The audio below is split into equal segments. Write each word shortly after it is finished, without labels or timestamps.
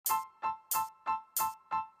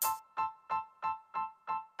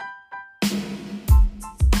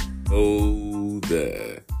Oh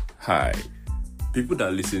there. Hi. People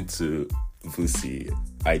that listen to Vusi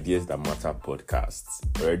Ideas That Matter podcasts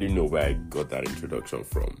already know where I got that introduction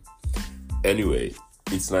from. Anyway,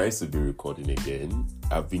 it's nice to be recording again.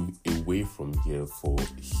 I've been away from here for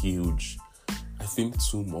huge,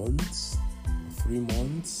 2 months, 3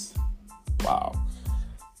 months. Wow.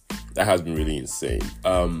 That has been really insane.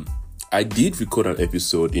 I did record an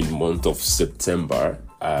episode in the month of September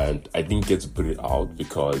and I didn't get to put it out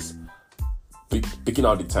because picking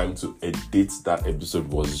out the time to edit that episode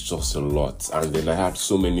was just a lot. And then I had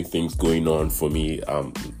so many things going on for me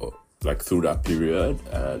through that period.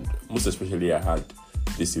 And most especially I had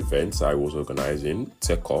this event I was organizing,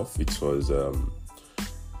 Tech Off. It was a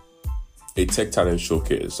tech talent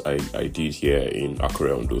showcase I did here in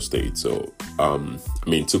Akure, Ondo State. So,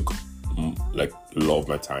 it took a lot of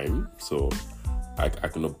my time. So I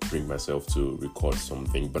could not bring myself to record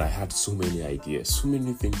something, but I had so many ideas, so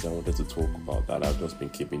many things I wanted to talk about that I've just been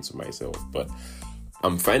keeping to myself. But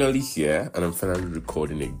I'm finally here and I'm finally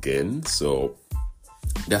recording again. So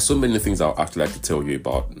there's so many things I'll actually like to tell you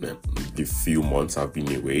about the few months I've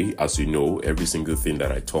been away. As you know, every single thing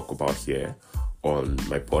that I talk about here on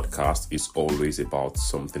my podcast is always about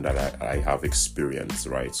something that I have experienced,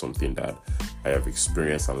 right? Something that I have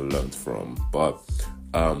experienced and learned from. But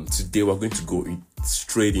today we're going to go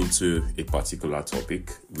straight into a particular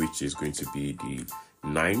topic, which is going to be the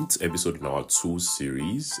 9th episode in our 2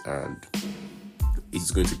 series, and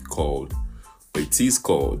it is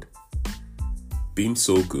called Being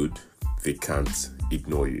So Good They Can't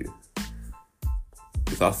Ignore You.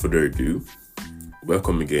 Without further ado,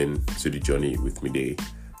 welcome again to the journey with me today.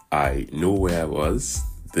 I know where I was,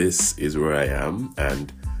 this is where I am,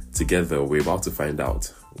 and together we're about to find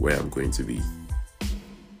out where I'm going to be.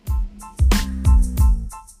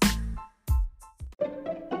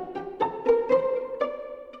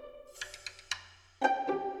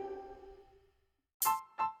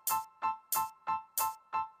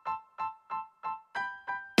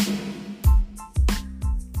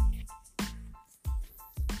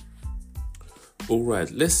 All right,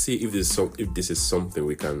 let's see if this is something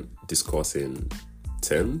we can discuss in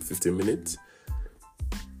 10-15 minutes.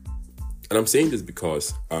 And I'm saying this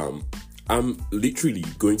because I'm literally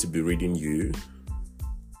going to be reading you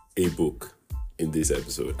a book in this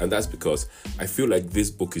episode. And that's because I feel like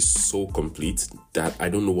this book is so complete that I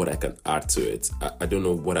don't know what I can add to it. I don't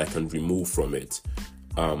know what I can remove from it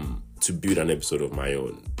to build an episode of my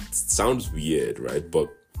own. It sounds weird, right? But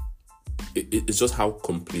it's just how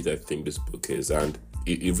complete I think this book is, and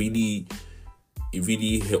it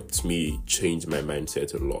really helped me change my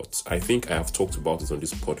mindset a lot. I think I have talked about it on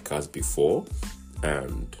this podcast before,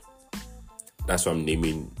 and that's why I'm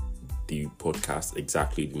naming the podcast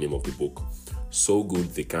exactly the name of the book, So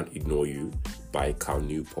Good They Can't Ignore You by Cal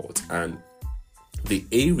Newport. And the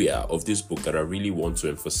area of this book that I really want to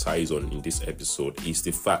emphasize on in this episode is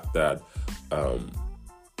the fact that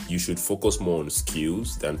you should focus more on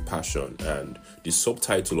skills than passion. And the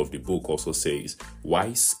subtitle of the book also says,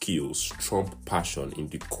 Why Skills Trump Passion in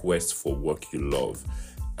the Quest for Work You Love.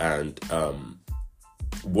 And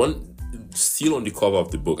still on the cover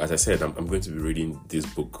of the book, as I said, I'm going to be reading this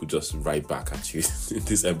book just right back at you in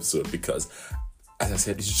this episode because, as I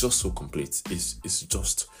said, it's just so complete. It's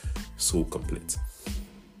just so complete.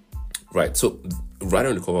 Right, so right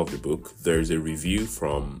on the cover of the book, there is a review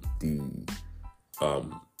from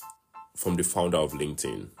the founder of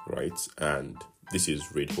LinkedIn, right? And this is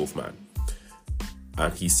Reid Hoffman.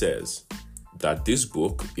 And he says that this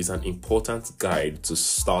book is an important guide to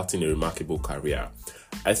starting a remarkable career.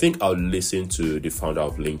 I think I'll listen to the founder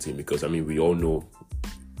of LinkedIn because, we all know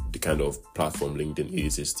the kind of platform LinkedIn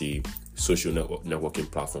is. It's the social networking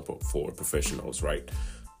platform for professionals, right?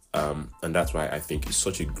 And that's why I think it's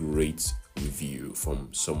such a great review from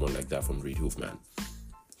someone like that, from Reid Hoffman.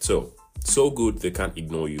 So Good They Can't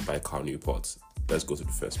Ignore You by Cal Newport. Let's go to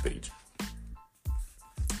the first page.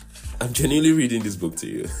 I'm genuinely reading this book to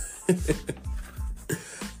you.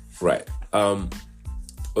 Right.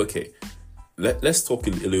 Okay. Let's talk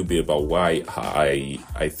a little bit about why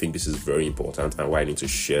I think this is very important and why I need to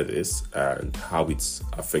share this and how it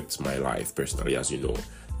affects my life personally. As you know,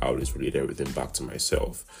 I always relate everything back to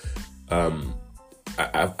myself.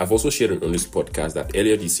 I've also shared on this podcast that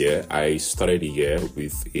earlier this year I started the year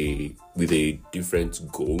with a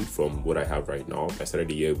different goal from what I have right now. I started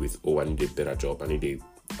the year with I need a better job. I need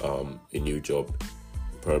a new job,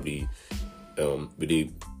 probably with a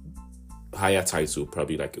higher title,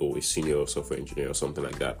 probably like a senior software engineer or something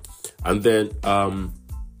like that. And then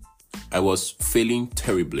I was failing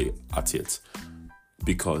terribly at it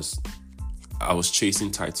because I was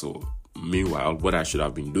chasing title meanwhile, what I should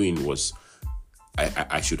have been doing was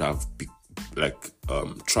I should have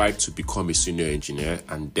tried to become a senior engineer,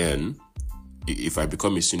 and then if I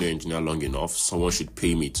become a senior engineer long enough, someone should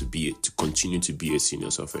pay me to continue to be a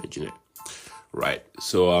senior software engineer, right?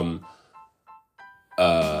 So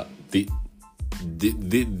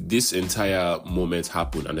this entire moment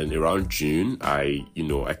happened, and then around June, I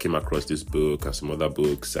came across this book and some other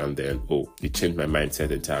books, and then it changed my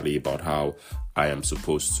mindset entirely about how I am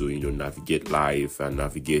supposed to navigate life and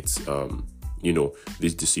navigate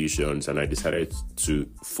these decisions. And I decided to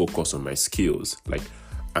focus on my skills. Like,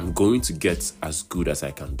 I'm going to get as good as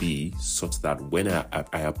I can be, such that when I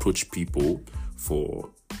approach people for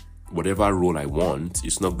whatever role I want,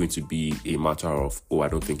 it's not going to be a matter of, I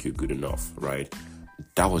don't think you're good enough, right?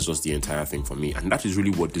 That was just the entire thing for me. And that is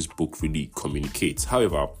really what this book really communicates.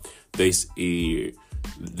 However, there's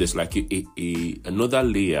like another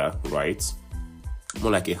layer, right?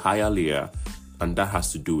 More like a higher layer, and that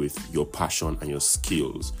has to do with your passion and your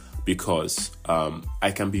skills. Because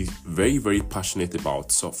I can be very, very passionate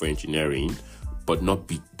about software engineering, but not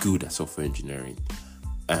be good at software engineering.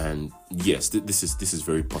 And yes, this is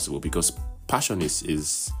very possible, because passion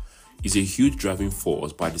is a huge driving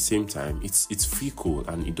force, but at the same time, it's fickle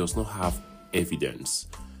and it does not have evidence.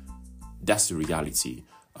 That's the reality.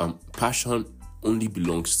 Passion only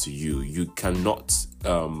belongs to you. You cannot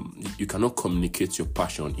communicate your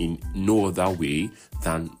passion in no other way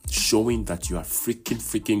than showing that you are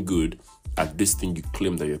freaking good at this thing you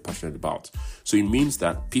claim that you're passionate about. So it means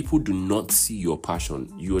that people do not see your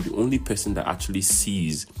passion. You are the only person that actually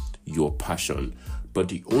sees your passion. But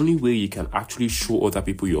the only way you can actually show other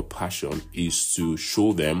people your passion is to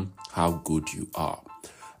show them how good you are.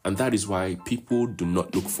 And that is why people do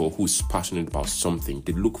not look for who's passionate about something.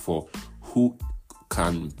 They look for who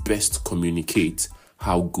can best communicate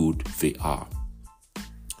how good they are.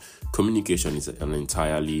 Communication is an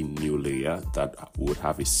entirely new layer that we would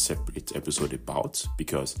have a separate episode about,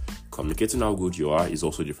 because communicating how good you are is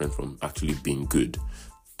also different from actually being good.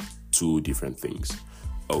 Two different things.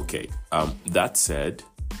 Okay. That said,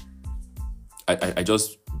 I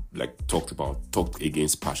just talked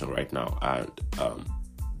against passion right now, and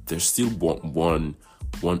there's still one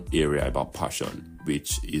area about passion,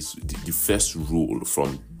 which is the first rule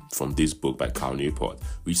from this book by Cal Newport,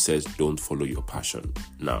 which says don't follow your passion.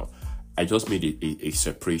 Now, I just made a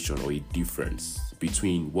separation or a difference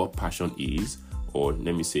between what passion is, or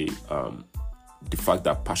let me say the fact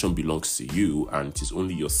that passion belongs to you and it is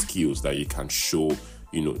only your skills that you can show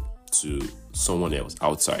to someone else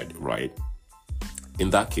outside, right? In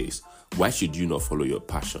that case, why should you not follow your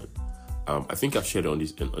passion? I think I've shared on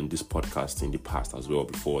this podcast in the past as well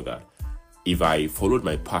before, that if I followed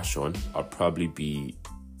my passion, I'd probably be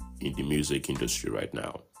in the music industry right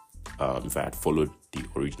now. If I had followed the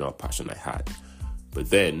original passion I had. But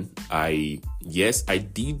then I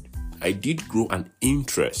did grow an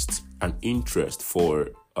interest for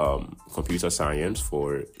computer science,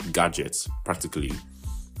 for gadgets, practically.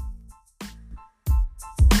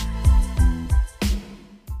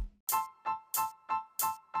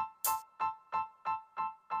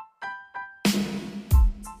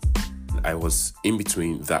 I was in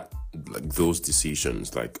between those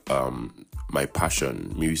decisions, my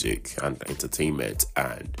passion, music and entertainment,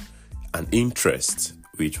 and an interest,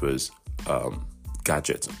 which was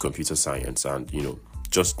gadgets, computer science, and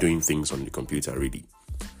just doing things on the computer. Really,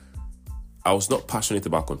 I was not passionate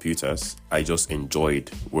about computers. I just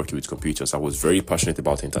enjoyed working with computers. I was very passionate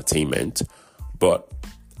about entertainment, but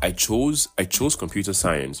I chose computer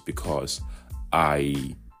science because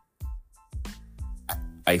I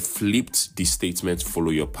flipped the statement,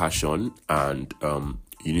 follow your passion, and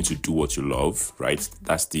you need to do what you love, right?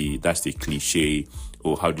 That's the cliche.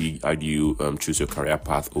 Or how do you choose your career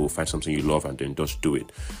path? Or find something you love and then just do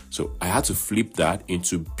it. So I had to flip that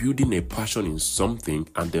into building a passion in something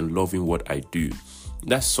and then loving what I do.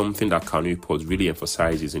 That's something that Cal Newport really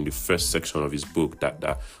emphasizes in the first section of his book,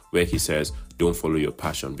 that where he says, don't follow your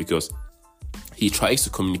passion, because he tries to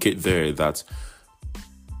communicate there that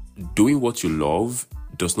doing what you love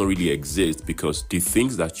does not really exist, because the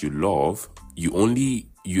things that you love, you only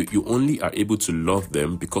are able to love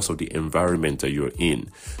them because of the environment that you're in.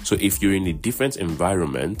 So if you're in a different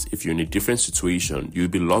environment, if you're in a different situation, you'll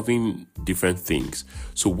be loving different things.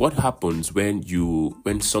 So what happens when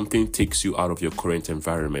something takes you out of your current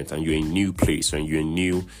environment and you're in a new place and you're in a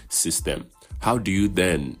new system? How do you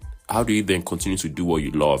then continue to do what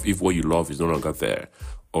you love if what you love is no longer there?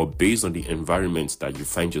 Or based on the environment that you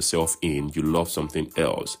find yourself in, you love something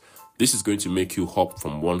else. This is going to make you hop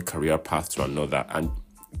from one career path to another. And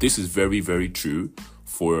this is very, very true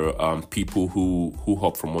for people who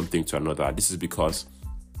hop from one thing to another. This is because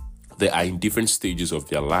they are in different stages of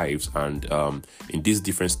their lives, and in these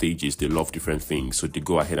different stages they love different things, so they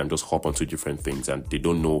go ahead and just hop onto different things, and they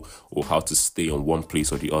don't know how to stay on one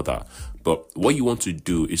place or the other. But what you want to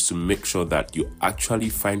do is to make sure that you actually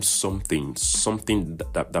find something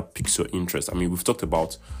that piques your interest. I mean, we've talked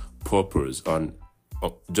about purpose on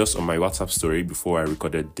just on my WhatsApp story before I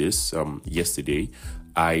recorded this yesterday.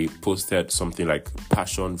 I posted something like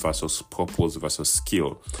passion versus purpose versus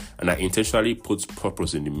skill. And I intentionally put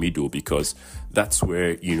purpose in the middle because that's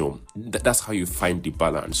where, that's how you find the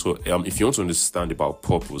balance. So if you want to understand about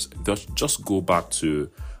purpose, just go back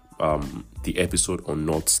to the episode on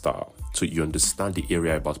North Star, so you understand the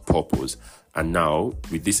area about purpose. And now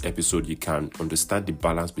with this episode, you can understand the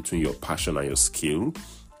balance between your passion and your skill,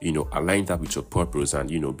 align that with your purpose,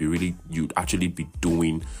 and, you'd actually be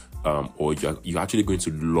doing or you're actually going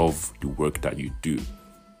to love the work that you do.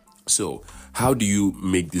 So how do you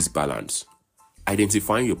make this balance?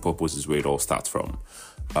 Identifying your purpose is where it all starts from.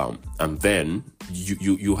 And then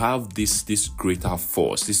you have this greater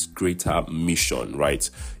force, this greater mission, right?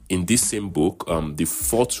 In this same book, the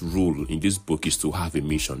fourth rule in this book is to have a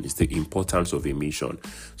mission. It's the importance of a mission.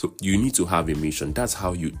 So you need to have a mission. That's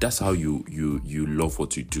how you love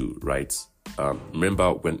what you do, right?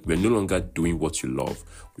 Remember, when we're no longer doing what you love,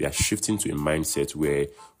 we are shifting to a mindset where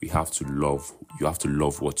you have to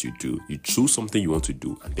love what you do. You choose something you want to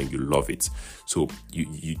do, and then you love it. So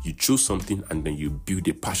you choose something, and then you build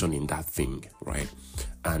a passion in that thing, right?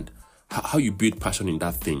 And how you build passion in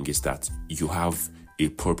that thing is that you have a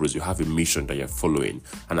purpose, you have a mission that you're following.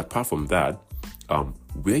 And apart from that,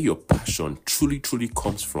 where your passion truly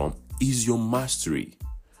comes from is your mastery.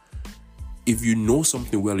 If you know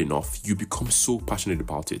something well enough, you become so passionate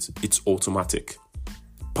about it. It's automatic.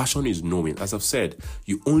 Passion is knowing. As I've said,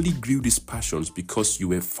 you only grew these passions because you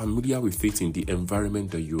were familiar with it in the environment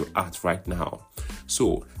that you're at right now.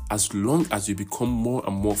 So as long as you become more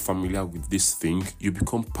and more familiar with this thing, you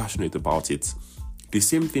become passionate about it. The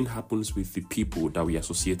same thing happens with the people that we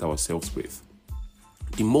associate ourselves with.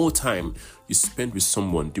 The more time you spend with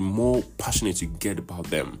someone, the more passionate you get about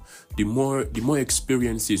them. The more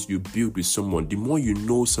experiences you build with someone, the more you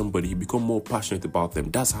know somebody, you become more passionate about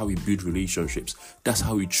them. That's how we build relationships. That's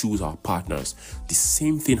how we choose our partners. The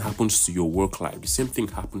same thing happens to your work life. The same thing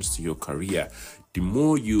happens to your career. The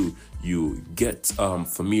more you get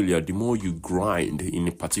familiar, the more you grind in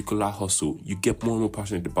a particular hustle, you get more and more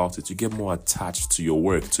passionate about it. You get more attached to your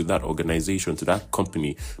work, to that organization, to that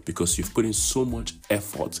company, because you've put in so much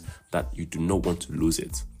effort that you do not want to lose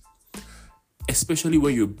it. Especially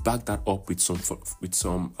when you back that up with some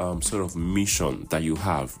sort of mission that you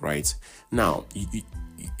have, right? Now,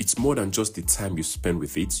 it's more than just the time you spend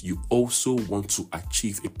with it. You also want to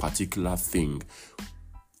achieve a particular thing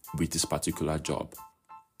with this particular job.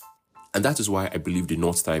 And that is why I believe the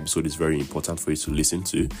North Star episode is very important for you to listen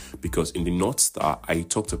to, because in the North Star, I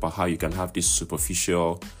talked about how you can have this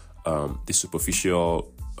superficial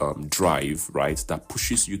drive, right, that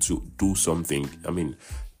pushes you to do something. I mean,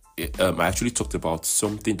 I actually talked about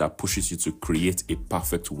something that pushes you to create a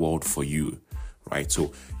perfect world for you, right?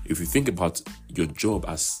 So if you think about your job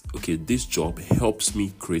as, okay, this job helps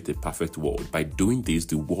me create a perfect world. By doing this,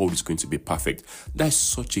 the world is going to be perfect. That's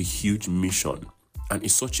such a huge mission, and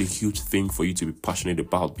it's such a huge thing for you to be passionate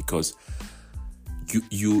about, because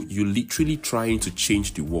you literally trying to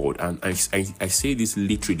change the world. And I say this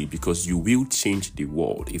literally because you will change the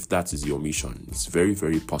world if that is your mission. It's very,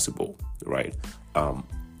 very possible, right?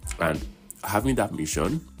 And having that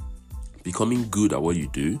mission, becoming good at what you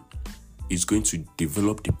do, is going to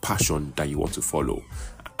develop the passion that you want to follow.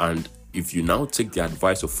 And if you now take the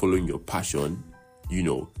advice of following your passion,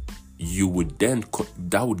 you would then,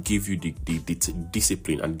 that would give you the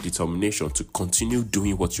discipline and determination to continue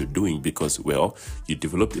doing what you're doing, because, well, you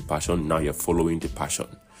developed the passion, now you're following the passion.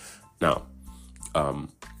 Now,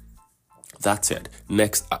 that said,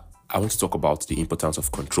 next, I want to talk about the importance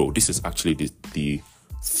of control. This is actually the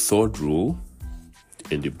third rule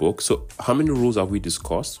in the book. So how many rules have we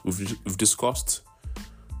discussed? We've discussed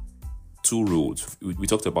 2 rules. We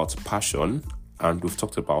talked about passion, and we've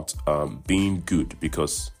talked about being good,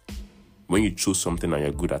 because when you choose something and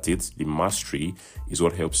you're good at it, the mastery is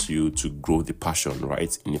what helps you to grow the passion,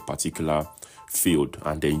 right, in a particular field.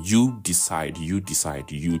 And then you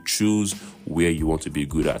choose where you want to be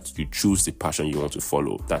good at. You choose the passion you want to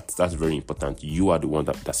follow. That's very important. You are the one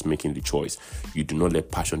that's making the choice. You do not let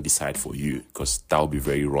passion decide for you, because that would be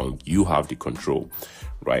very wrong. You have the control,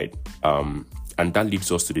 right? And that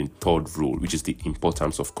leads us to the third rule, which is the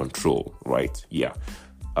importance of control, right? Yeah.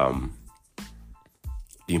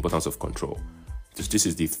 The importance of control. This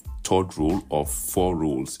is the third rule of 4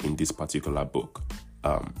 rules in this particular book.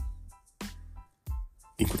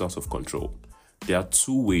 Importance of control. There are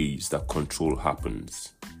 2 ways that control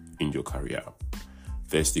happens in your career.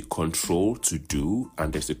 There's the control to do,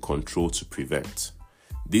 and there's the control to prevent.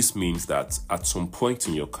 This means that at some point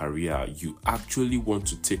in your career, you actually want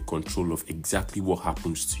to take control of exactly what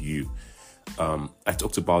happens to you. I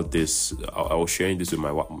talked about this. I was sharing this with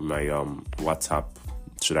my WhatsApp,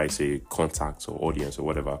 should I say, contacts or audience or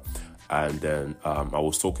whatever. And then I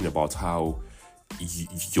was talking about how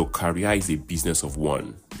your career is a business of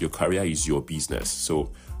one. Your career is your business.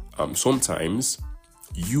 So sometimes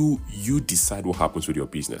you decide what happens with your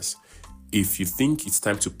business. If you think it's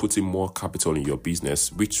time to put in more capital in your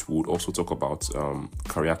business, which we'll also talk about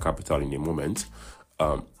career capital in a moment,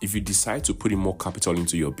 if you decide to put in more capital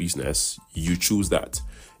into your business, you choose that.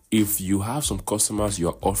 If you have some customers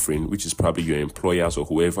you're offering, which is probably your employers or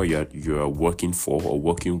whoever you're working for or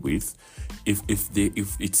working with, if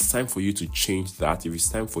it's time for you to change that, if it's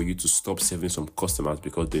time for you to stop serving some customers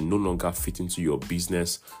because they no longer fit into your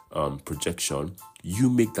business projection, you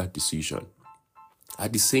make that decision.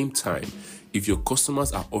 At the same time, if your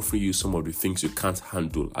customers are offering you some of the things you can't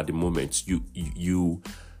handle at the moment, you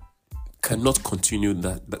cannot continue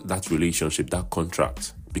that relationship, that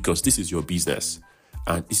contract, because this is your business.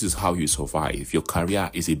 And this is how you survive. Your career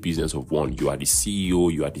is a business of one. You are the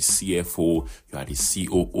CEO, you are the CFO, you are the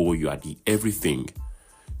COO, you are the everything.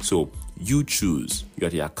 So you choose. You are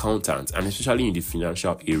the accountant, and especially in the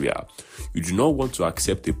financial area, you do not want to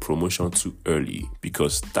accept a promotion too early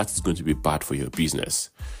because that is going to be bad for your business.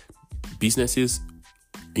 Businesses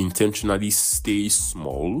intentionally stay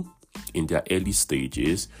small in their early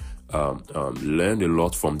stages. Learn a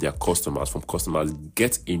lot from their customers,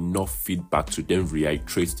 get enough feedback to then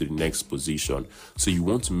reiterate to the next position. So you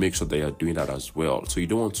want to make sure that you're doing that as well. So you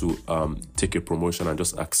don't want to take a promotion and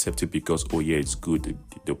just accept it because, oh yeah, it's good.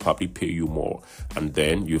 They'll probably pay you more. And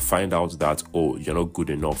then you find out that, oh, you're not good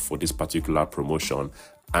enough for this particular promotion.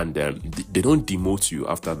 And they don't demote you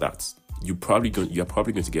after that. You're probably going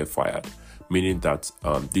to get fired. Meaning that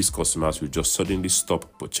these customers will just suddenly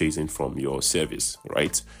stop purchasing from your service,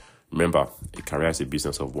 right? Remember, a career is a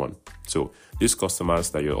business of one. So these customers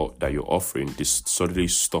that you're offering, they suddenly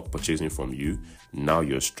stop purchasing from you. Now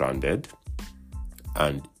you're stranded,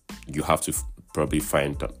 and you have to probably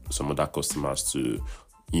find some other customers to,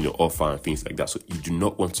 offer and things like that. So you do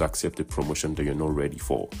not want to accept a promotion that you're not ready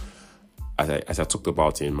for. As I talked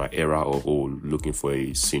about in my era of looking for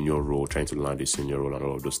a senior role, trying to land a senior role and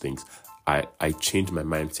all of those things, I changed my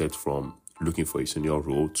mindset from looking for a senior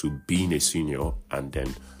role to being a senior, and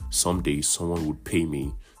then someday someone would pay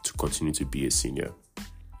me to continue to be a senior.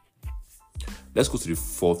 Let's go to the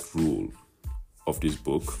 4th rule of this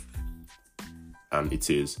book, and it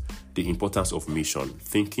is the importance of mission,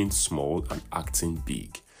 thinking small and acting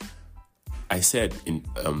big. I said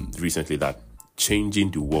recently that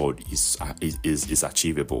changing the world is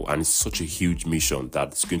achievable, and it's such a huge mission that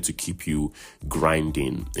it's going to keep you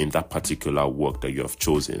grinding in that particular work that you have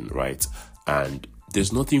chosen, right? And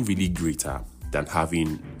there's nothing really greater than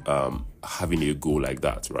having a goal like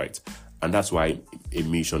that, right? And that's why a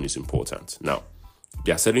mission is important. Now,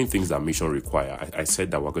 there are certain things that mission require. I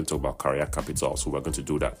said that we're going to talk about career capital, so we're going to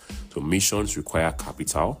do that. So missions require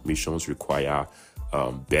capital, missions require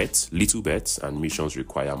little bets, and missions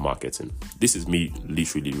require marketing. This is me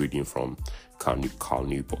literally reading from Cal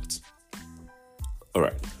Newport. All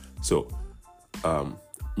right, so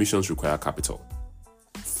missions require capital.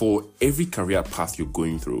 For every career path you're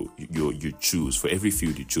going through, you choose, for every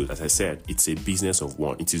field you choose, as I said, it's a business of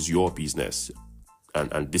one. It is your business,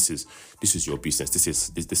 and this is your business.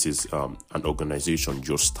 This is an organization,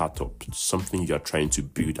 your startup, something you're trying to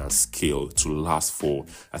build and scale to last for,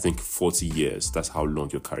 I think, 40 years. That's how long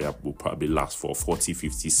your career will probably last for, 40,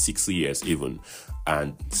 50, 60 years even.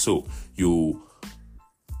 And so you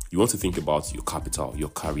want to think about your capital, your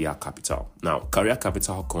career capital. Now, career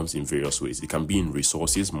capital comes in various ways. It can be in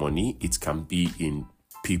resources, money. It can be in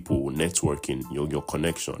people, networking, your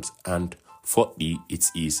connections. And fourthly,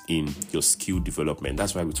 it is in your skill development.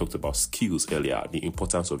 That's why we talked about skills earlier, the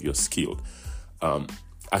importance of your skill.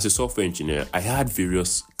 As a software engineer, I had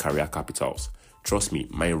various career capitals. Trust me,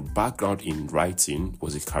 my background in writing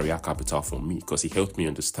was a career capital for me because it helped me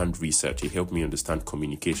understand research. It helped me understand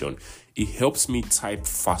communication. It helps me type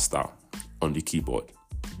faster on the keyboard.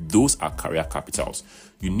 Those are career capitals.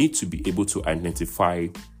 You need to be able to identify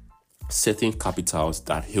certain capitals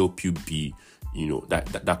that help you be,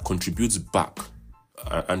 that contributes back.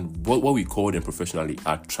 And what we call them professionally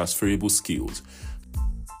are transferable skills.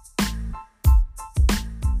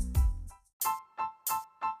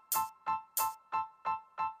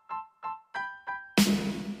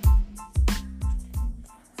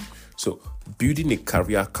 So building a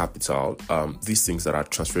career capital, these things that are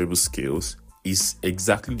transferable skills, is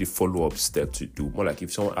exactly the follow-up step to do. More like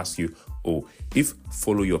if someone asks you, oh, if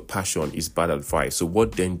follow your passion is bad advice, so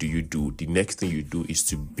what then do you do? The next thing you do is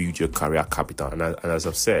to build your career capital. And as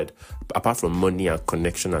I've said, apart from money and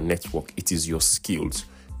connection and network, it is your skills,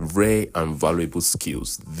 rare and valuable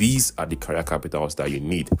skills. These are the career capitals that you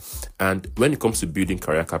need. And when it comes to building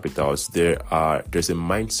career capitals, there's a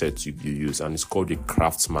mindset you use, and it's called the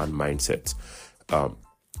craftsman mindset.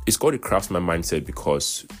 It's called the craftsman mindset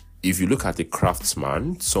because if you look at a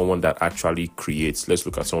craftsman, someone that actually creates, let's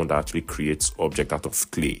look at someone that actually creates object out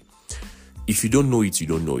of clay. If you don't know it, you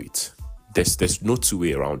don't know it. There's no two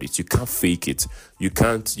way around it. You can't fake it. You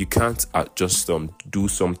can't just do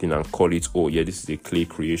something and call it, oh yeah, this is a clay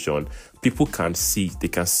creation. People can see, they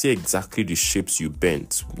can see exactly the shapes you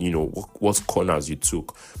bent, what corners you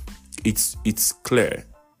took. It's clear.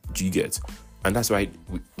 Do you get? And that's why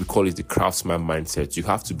we call it the craftsman mindset. You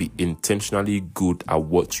have to be intentionally good at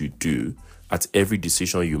what you do, at every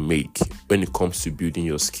decision you make when it comes to building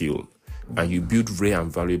your skill. And you build rare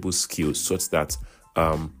and valuable skills such that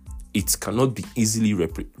it cannot be easily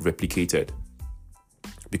replicated.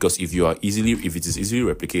 Because if it is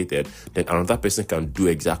easily replicated, then another person can do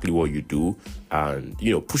exactly what you do and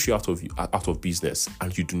push you out of business.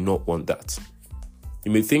 And you do not want that.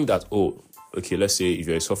 You may think that, okay, let's say if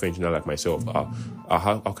you're a software engineer like myself,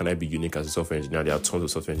 how can I be unique as a software engineer? There are tons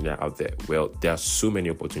of software engineers out there. Well, there are so many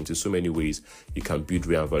opportunities, so many ways you can build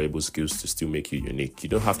rare and valuable skills to still make you unique. You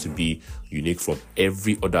don't have to be unique from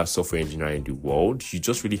every other software engineer in the world. You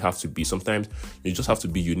just really have to be, sometimes you just have to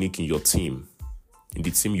be unique in your team. In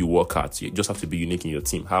the team you work at, you just have to be unique in your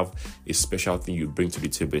team. Have a special thing you bring to the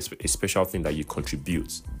table, a special thing that you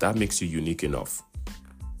contribute. That makes you unique enough.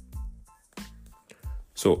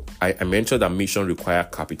 So I mentioned that mission require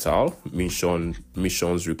capital,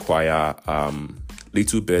 missions require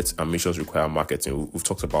little bets, and missions require marketing. We've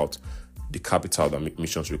talked about the capital that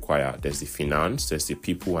missions require. There's the finance, there's the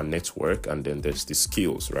people and network, and then there's the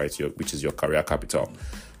skills, right? Which is your career capital.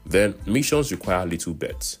 Then missions require little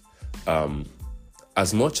bets.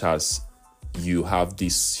 As much as you have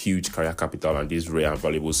this huge career capital and these rare and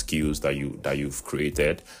valuable skills that you've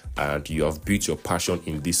created, and you have built your passion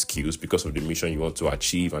in these skills because of the mission you want to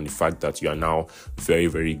achieve and the fact that you are now very,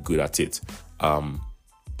 very good at it.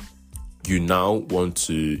 You now want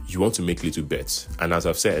to make little bets. And as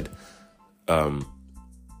I've said,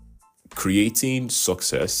 creating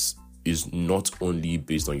success is not only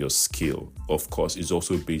based on your skill. Of course, it's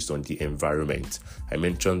also based on the environment. I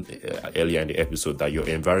mentioned earlier in the episode that your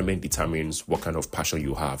environment determines what kind of passion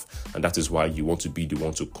you have. And that is why you want to be the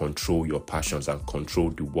one to control your passions and control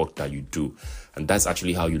the work that you do. And that's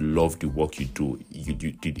actually how you love the work you do.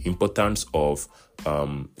 The importance of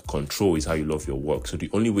control is how you love your work. So the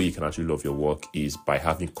only way you can actually love your work is by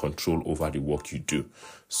having control over the work you do.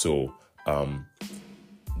 So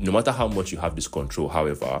no matter how much you have this control,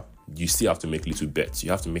 however, you still have to make little bets.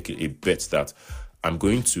 You have to make a bet that I'm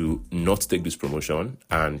going to not take this promotion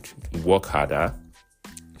and work harder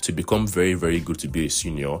to become very, very good to be a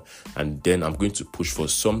senior. And then I'm going to push for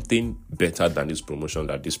something better than this promotion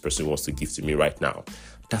that this person wants to give to me right now.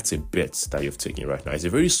 That's a bet that you've taken right now. It's a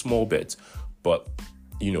very small bet, but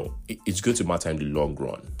it's going to matter in the long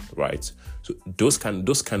run, right? So those kind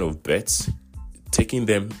of bets, taking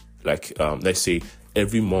them like, let's say,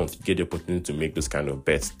 every month you get the opportunity to make this kind of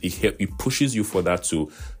bets. It pushes you further to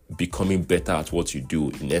becoming better at what you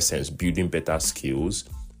do. In essence, building better skills,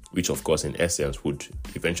 which of course in essence would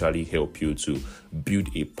eventually help you to build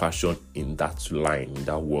a passion in that line, in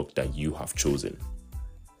that work that you have chosen.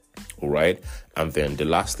 All right. And then the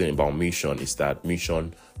last thing about mission is that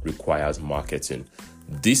mission requires marketing.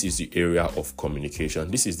 This is the area of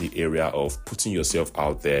communication. This is the area of putting yourself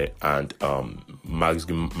out there and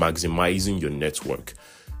maximizing your network.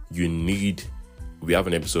 We have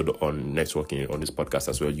an episode on networking on this podcast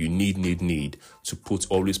as well. You need to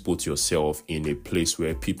always put yourself in a place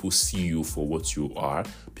where people see you for what you are.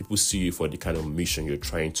 People see you for the kind of mission you're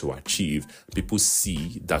trying to achieve. People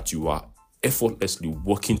see that you are effortlessly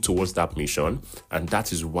working towards that mission, and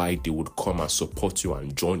that is why they would come and support you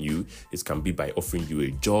and join you. It can be by offering you a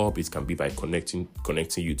job. It can be by connecting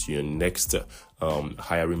you to your next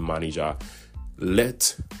hiring manager.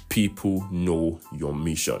 Let people know your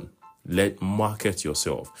mission. Market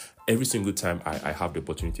yourself. Every single time I have the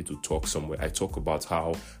opportunity to talk somewhere, I talk about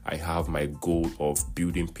how I have my goal of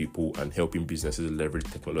building people and helping businesses leverage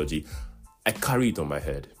technology. I carry it on my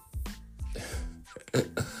head.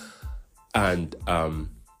 And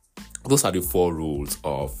those are the 4 rules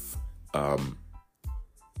of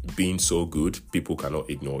being so good, people cannot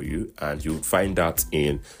ignore you. And you'll find that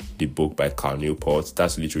in the book by Cal Newport.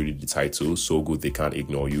 That's literally the title, So Good They Can't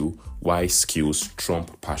Ignore You, Why Skills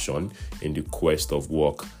Trump Passion in the Quest of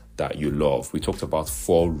Work that You Love. We talked about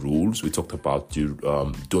 4 rules. We talked about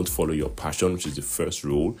the don't follow your passion, which is the first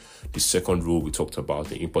rule. The second rule, we talked about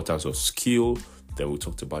the importance of skill. Then we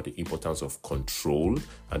talked about the importance of control,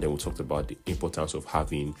 and then we talked about the importance of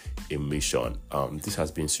having a mission. This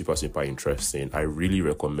has been super interesting. I really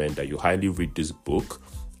recommend that you highly read this book.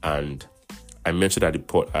 And I mentioned at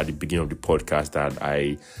the beginning of the podcast that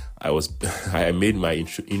I made my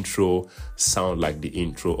intro sound like the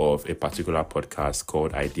intro of a particular podcast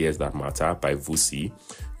called Ideas That Matter by Vusi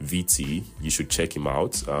VT. You should check him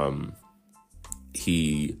out.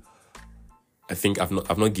 I think I've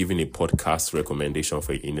not given a podcast recommendation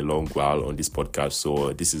for in a long while on this podcast,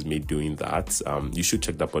 so this is me doing that. You should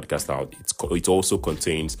check that podcast out. It also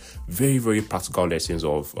contains very practical lessons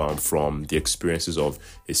of from the experiences of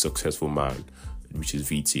a successful man, which is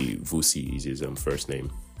VT. Vusi is his first name.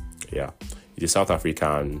 Yeah, he's a South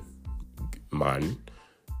African man.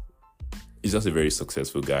 He's just a very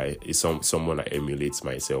successful guy. He's someone I emulate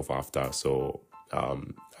myself after. So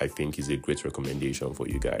I think he's a great recommendation for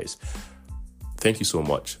you guys. Thank you so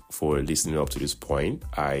much for listening up to this point.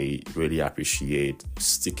 I really appreciate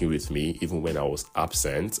sticking with me even when I was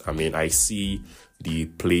absent. I mean, I see the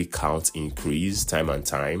play count increase time and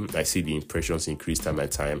time. I see the impressions increase time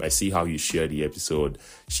and time. I see how you share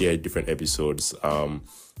different episodes.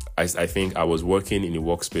 I think I was working in the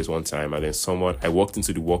workspace one time, and then I walked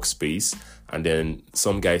into the workspace, and then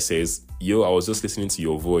some guy says, "Yo, I was just listening to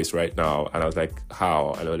your voice right now." And I was like,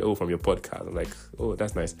 "How?" And I was like, "Oh, from your podcast." I'm like, "Oh,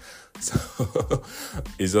 that's nice." So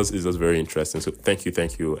it's just very interesting. So thank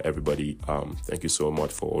you, everybody. Thank you so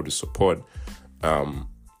much for all the support.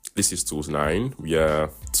 This is Tools 9. We are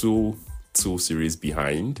two series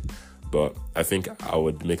behind, but I think I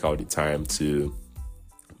would make out the time to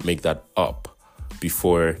make that up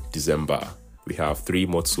before December. We have 3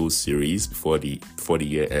 more Tools series before the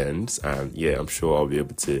year ends, and yeah, I'm sure I'll be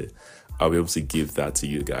able to give that to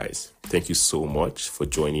you guys. Thank you so much for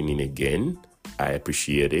joining in again. I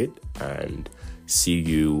appreciate it, and see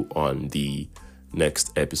you on the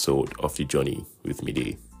next episode of The Journey with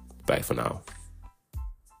Mide. Bye for now.